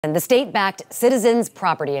And the state-backed Citizens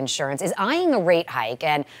Property Insurance is eyeing a rate hike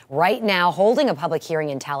and right now holding a public hearing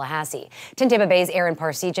in Tallahassee. Tampa Bay's Aaron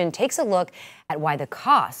Parsegian takes a look at why the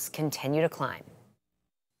costs continue to climb.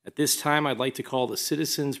 At this time, I'd like to call the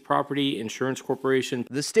Citizens Property Insurance Corporation.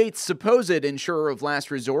 The state's supposed insurer of last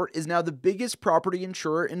resort is now the biggest property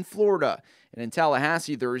insurer in Florida. And in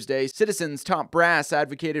Tallahassee Thursday, Citizens' top brass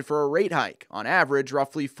advocated for a rate hike, on average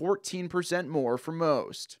roughly 14% more for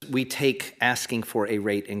most. We take asking for a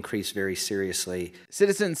rate increase very seriously.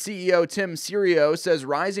 Citizens CEO Tim Cerio says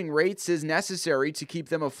rising rates is necessary to keep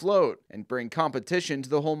them afloat and bring competition to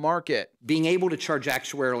the whole market. Being able to charge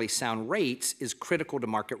actuarially sound rates is critical to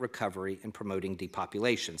market recovery and promoting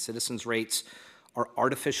depopulation. Citizens' rates are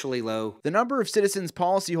artificially low. The number of Citizens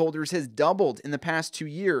policyholders has doubled in the past 2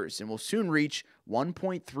 years and will soon reach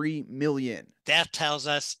 1.3 million. That tells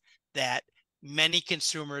us that many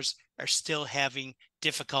consumers are still having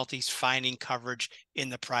difficulties finding coverage in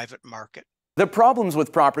the private market. The problems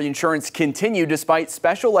with property insurance continue despite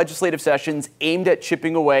special legislative sessions aimed at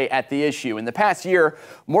chipping away at the issue. In the past year,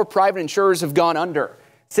 more private insurers have gone under.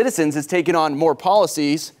 Citizens has taken on more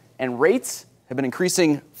policies, and rates have been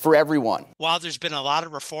increasing for everyone. While there's been a lot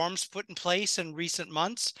of reforms put in place in recent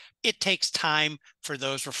months, it takes time for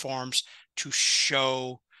those reforms to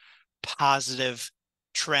show positive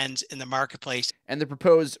trends in the marketplace. And the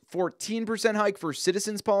proposed 14% hike for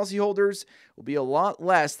Citizens policyholders will be a lot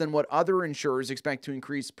less than what other insurers expect to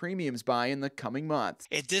increase premiums by in the coming months.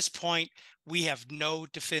 At this point, we have no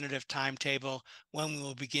definitive timetable when we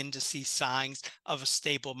will begin to see signs of a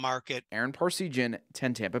stable market. Aaron Parsegian,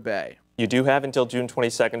 10 Tampa Bay. You do have until June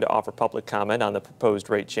 22nd to offer public comment on the proposed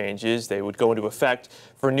rate changes. They would go into effect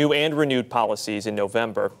for new and renewed policies in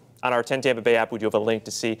November. On our 10 Tampa Bay app, we do have a link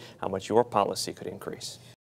to see how much your policy could increase.